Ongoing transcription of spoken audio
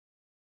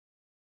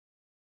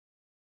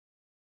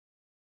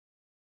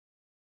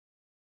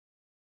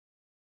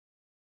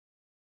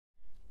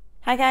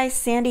Hi guys,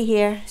 Sandy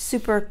here.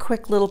 Super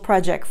quick little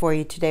project for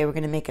you today. We're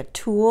going to make a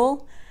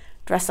tulle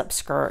dress-up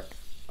skirt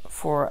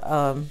for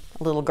a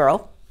little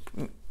girl.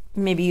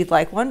 Maybe you'd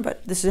like one,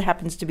 but this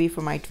happens to be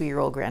for my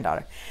 2-year-old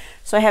granddaughter.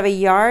 So I have a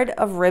yard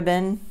of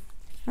ribbon.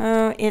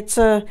 It's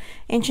a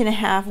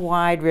 1.5 inch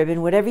wide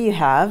ribbon, whatever you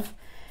have.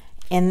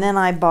 And then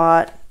I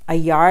bought a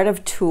yard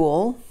of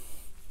tulle.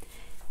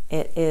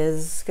 It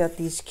is got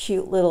these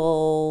cute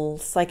little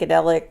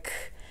psychedelic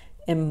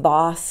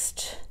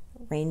embossed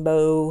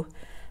rainbow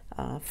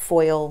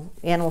foil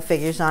animal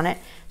figures on it.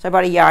 So I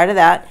bought a yard of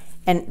that,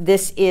 and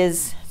this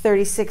is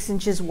 36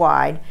 inches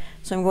wide.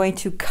 So I'm going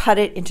to cut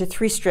it into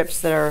 3 strips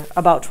that are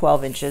about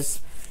 12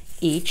 inches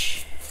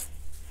each.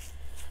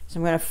 So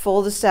I'm going to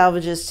fold the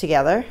salvages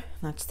together.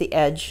 That's the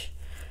edge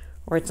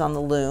where it's on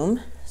the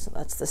loom. So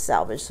that's the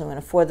salvage. So I'm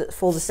going to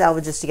fold the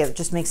salvages together. It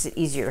just makes it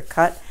easier to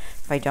cut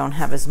if I don't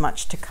have as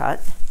much to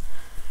cut.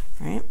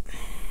 All right.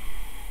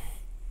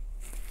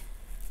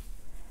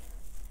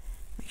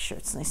 Make sure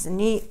it's nice and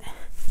neat.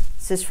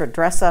 This is for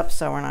dress up,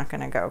 so we're not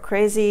going to go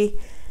crazy.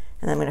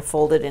 And then I'm going to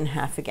fold it in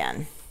half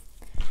again.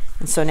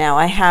 And so now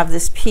I have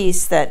this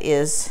piece that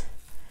is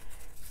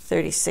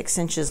 36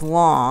 inches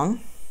long,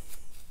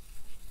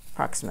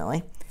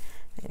 approximately.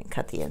 I didn't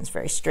cut the ends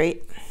very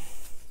straight.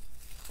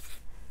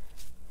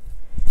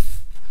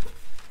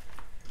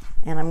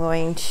 And I'm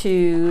going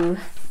to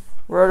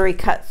rotary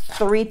cut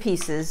 3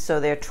 pieces so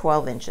they're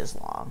 12 inches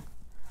long.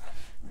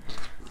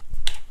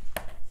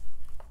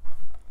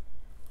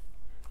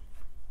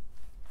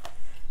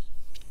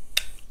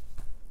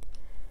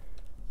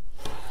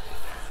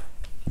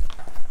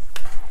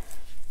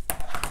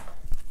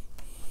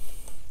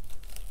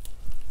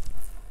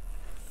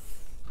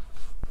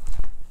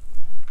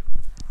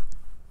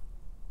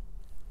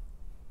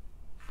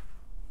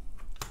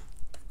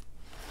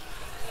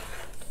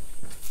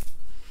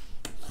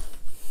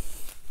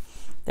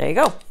 There you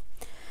go.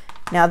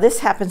 Now this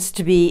happens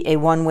to be a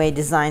one-way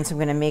design, so I'm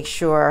going to make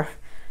sure,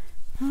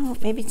 oh,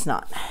 maybe it's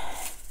not.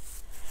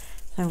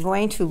 So I'm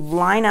going to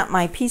line up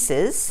my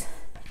pieces,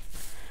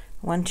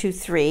 1, 2,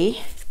 3,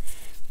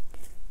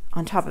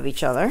 on top of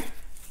each other.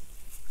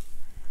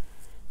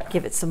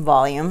 Give it some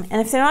volume. And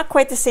if they're not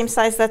quite the same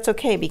size, that's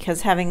okay,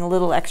 because having a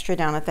little extra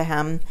down at the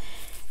hem,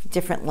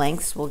 different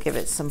lengths, will give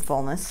it some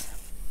fullness.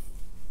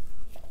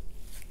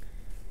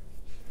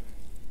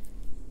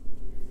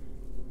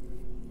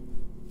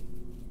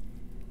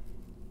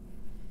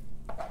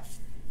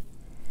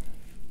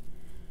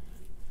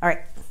 All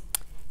right,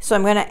 so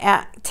I'm going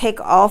to take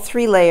all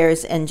 3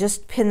 layers and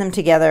just pin them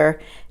together.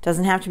 It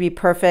doesn't have to be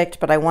perfect,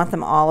 but I want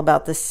them all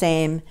about the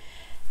same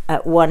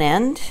at one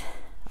end,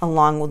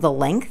 along with the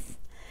length,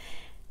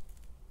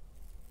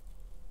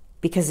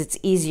 because it's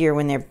easier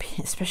when they're,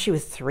 especially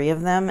with 3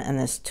 of them, and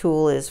this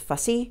tulle is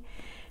fussy.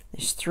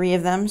 There's 3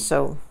 of them,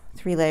 so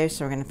 3 layers,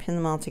 so we're going to pin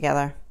them all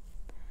together.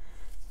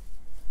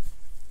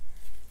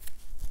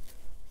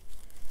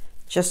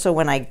 Just so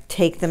when I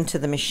take them to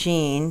the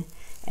machine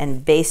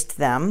and baste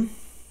them,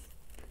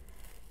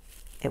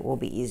 it will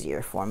be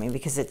easier for me,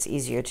 because it's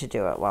easier to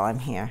do it while I'm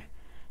here.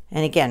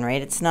 And again,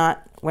 right, it's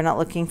not, we're not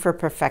looking for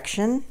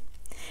perfection.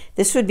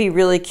 This would be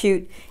really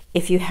cute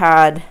if you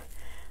had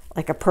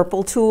like a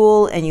purple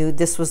tulle and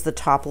this was the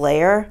top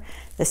layer.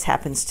 This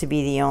happens to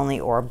be the only,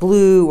 or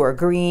blue or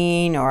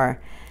green, or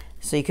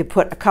so you could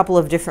put a couple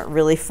of different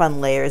really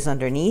fun layers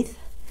underneath,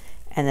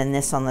 and then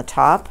this on the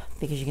top,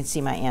 because you can see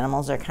my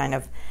animals are kind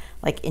of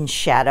like in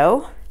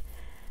shadow.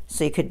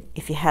 So you could,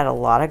 if you had a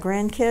lot of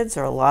grandkids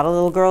or a lot of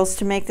little girls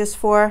to make this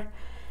for,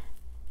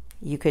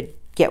 you could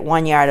get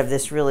 1 yard of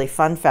this really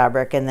fun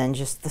fabric and then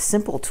just the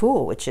simple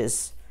tulle, which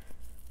is,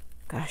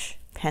 gosh,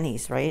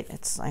 pennies, right?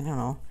 It's, I don't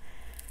know,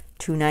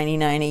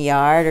 $2.99 a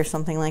yard or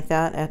something like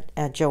that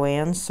at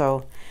Joann's.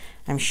 So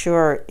I'm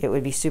sure it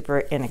would be super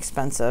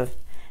inexpensive.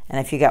 And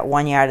if you got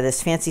 1 yard of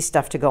this fancy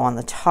stuff to go on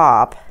the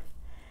top,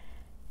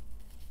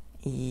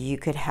 you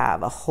could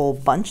have a whole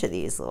bunch of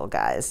these little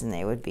guys and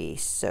they would be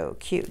so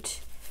cute.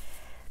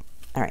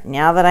 All right,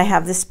 now that I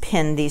have this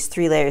pinned, these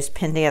 3 layers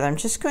pinned together, I'm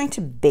just going to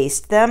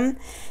baste them.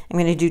 I'm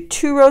going to do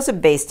 2 rows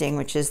of basting,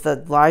 which is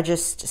the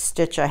largest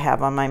stitch I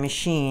have on my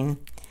machine,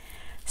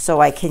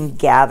 so I can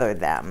gather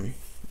them.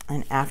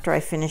 And after I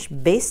finish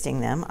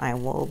basting them, I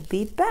will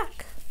be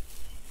back.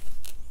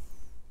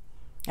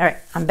 All right,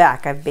 I'm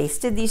back. I've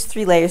basted these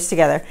 3 layers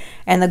together,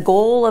 and the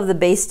goal of the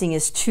basting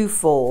is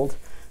twofold.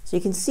 So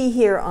you can see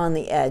here on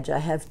the edge, I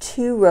have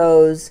 2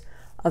 rows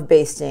of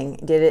basting,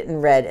 did it in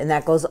red, and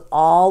that goes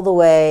all the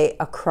way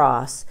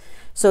across.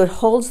 So it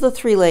holds the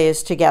 3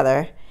 layers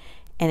together,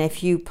 and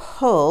if you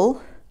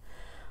pull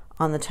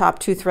on the top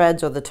 2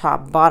 threads or the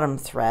top bottom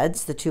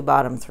threads, the 2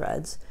 bottom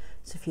threads,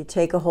 so if you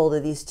take a hold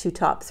of these 2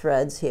 top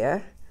threads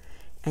here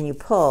and you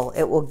pull,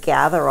 it will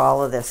gather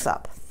all of this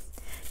up.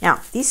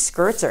 Now, these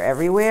skirts are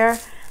everywhere. I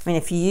mean,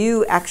 if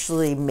you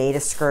actually made a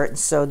skirt and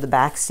sewed the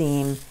back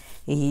seam,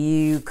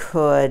 you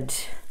could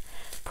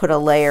put a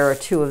layer or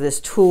 2 of this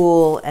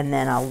tulle and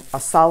then a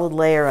solid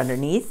layer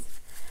underneath.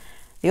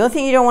 The only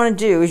thing you don't want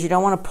to do is you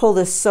don't want to pull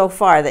this so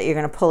far that you're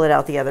going to pull it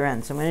out the other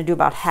end. So I'm going to do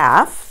about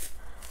half.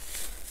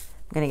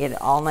 I'm going to get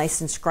it all nice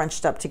and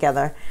scrunched up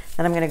together.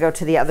 Then I'm going to go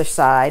to the other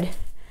side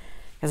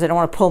because I don't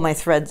want to pull my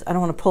threads. I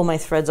don't want to pull my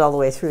threads all the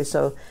way through.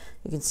 So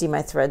you can see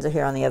my threads are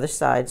here on the other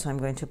side. So I'm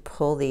going to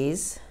pull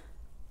these.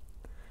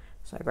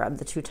 So I grab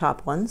the two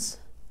top ones,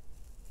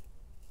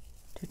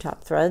 two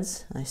top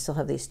threads. And I still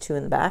have these two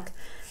in the back.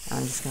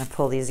 I'm just going to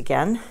pull these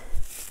again.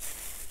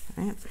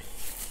 All right.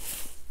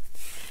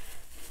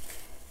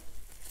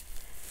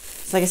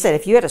 So like I said,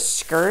 if you had a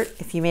skirt,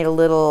 if you made a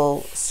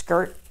little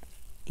skirt,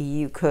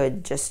 you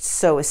could just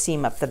sew a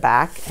seam up the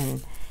back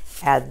and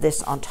add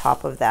this on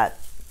top of that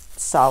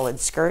solid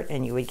skirt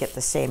and you would get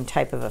the same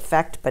type of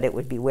effect, but it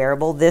would be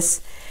wearable.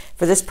 This,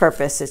 for this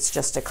purpose, it's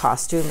just a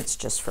costume. It's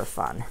just for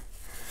fun.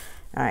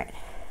 All right.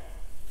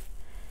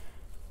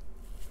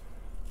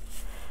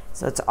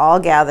 So it's all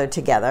gathered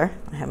together.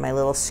 I have my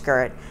little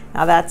skirt.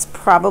 Now that's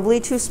probably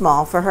too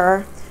small for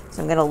her,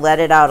 so I'm going to let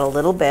it out a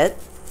little bit.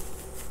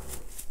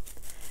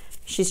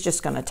 She's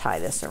just going to tie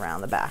this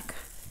around the back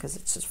because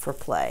it's just for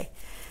play.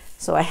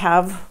 So I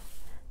have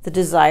the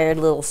desired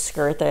little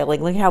skirt that I like.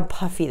 Look at how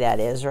puffy that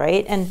is,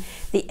 right? And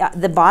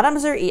the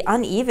bottoms are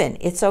uneven.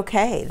 It's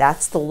okay.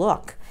 That's the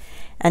look.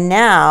 And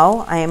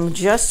now I am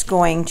just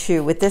going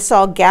to, with this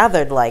all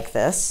gathered like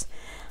this,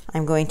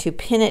 I'm going to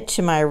pin it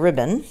to my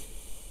ribbon.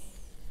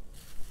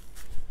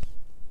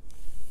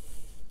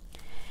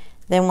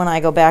 Then when I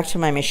go back to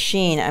my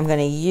machine, I'm going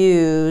to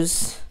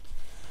use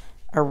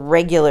a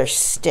regular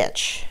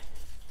stitch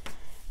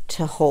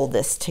to hold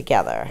this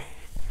together.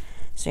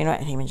 So you know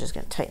what, I'm just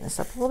going to tighten this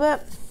up a little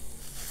bit.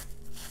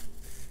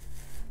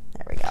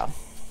 There we go.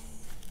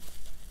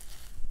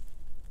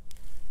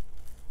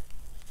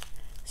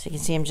 So you can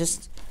see I'm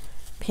just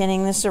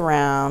pinning this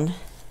around.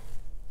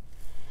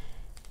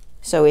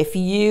 So if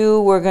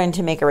you were going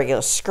to make a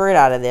regular skirt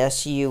out of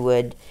this, you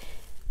would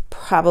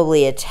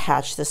probably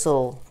attach this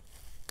little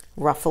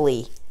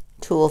ruffly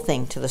tulle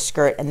thing to the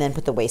skirt and then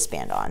put the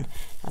waistband on.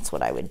 That's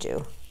what I would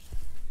do.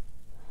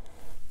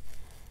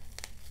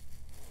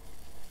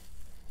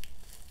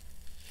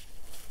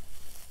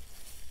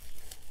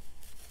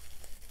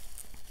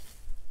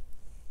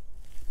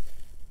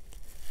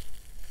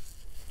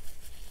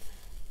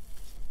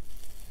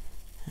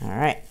 All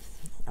right,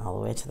 all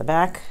the way to the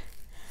back.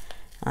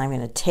 I'm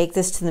going to take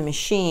this to the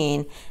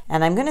machine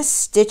and I'm going to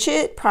stitch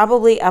it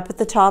probably up at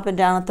the top and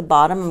down at the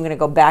bottom. I'm going to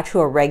go back to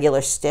a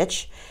regular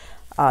stitch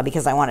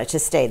because I want it to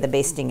stay. The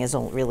basting is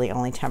really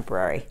only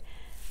temporary.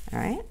 All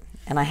right,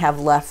 and I have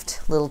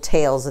left little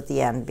tails at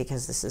the end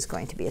because this is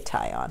going to be a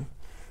tie-on.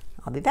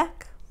 I'll be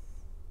back.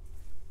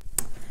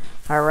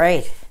 All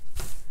right,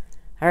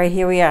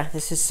 here we are.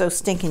 This is so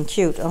stinking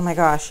cute. Oh my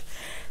gosh.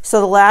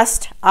 So the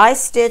last I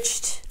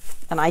stitched,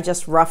 and I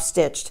just rough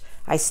stitched.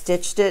 I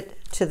stitched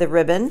it to the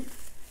ribbon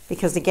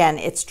because again,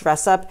 it's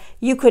dress up.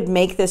 You could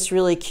make this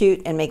really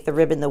cute and make the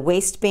ribbon the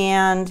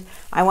waistband.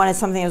 I wanted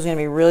something that was gonna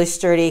be really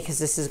sturdy because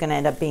this is gonna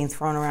end up being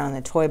thrown around in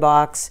the toy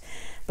box,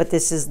 but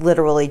this is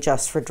literally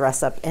just for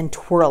dress up and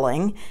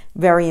twirling.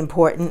 Very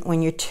important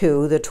when you're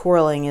two, the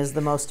twirling is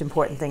the most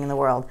important thing in the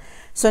world.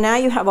 So now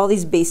you have all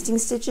these basting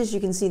stitches. You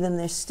can see them,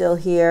 they're still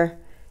here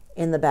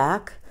in the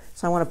back.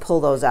 So I want to pull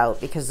those out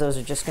because those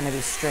are just going to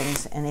be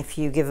strings. And if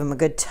you give them a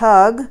good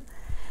tug,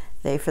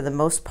 they, for the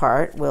most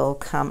part, will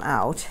come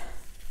out.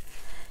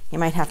 You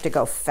might have to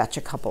go fetch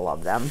a couple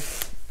of them.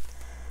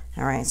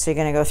 All right, so you're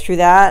going to go through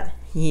that.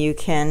 You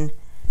can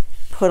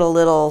put a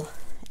little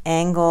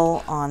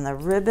angle on the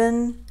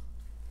ribbon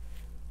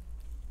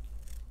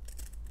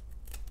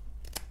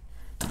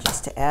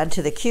just to add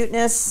to the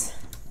cuteness.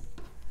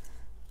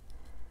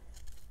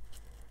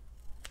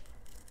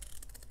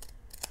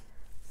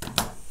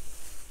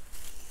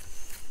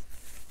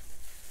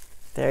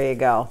 There you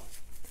go.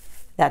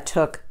 That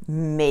took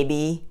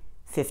maybe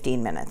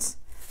 15 minutes.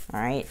 All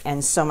right,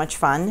 and so much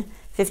fun.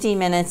 15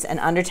 minutes and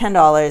under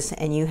 $10,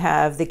 and you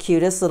have the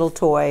cutest little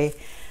toy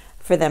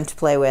for them to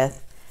play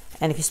with.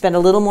 And if you spend a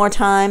little more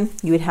time,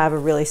 you would have a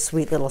really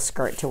sweet little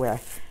skirt to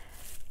wear.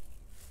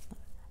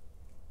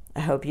 I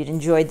hope you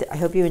enjoyed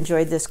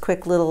this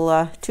quick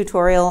little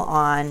tutorial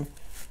on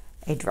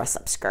a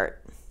dress-up skirt.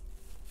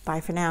 Bye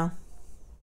for now.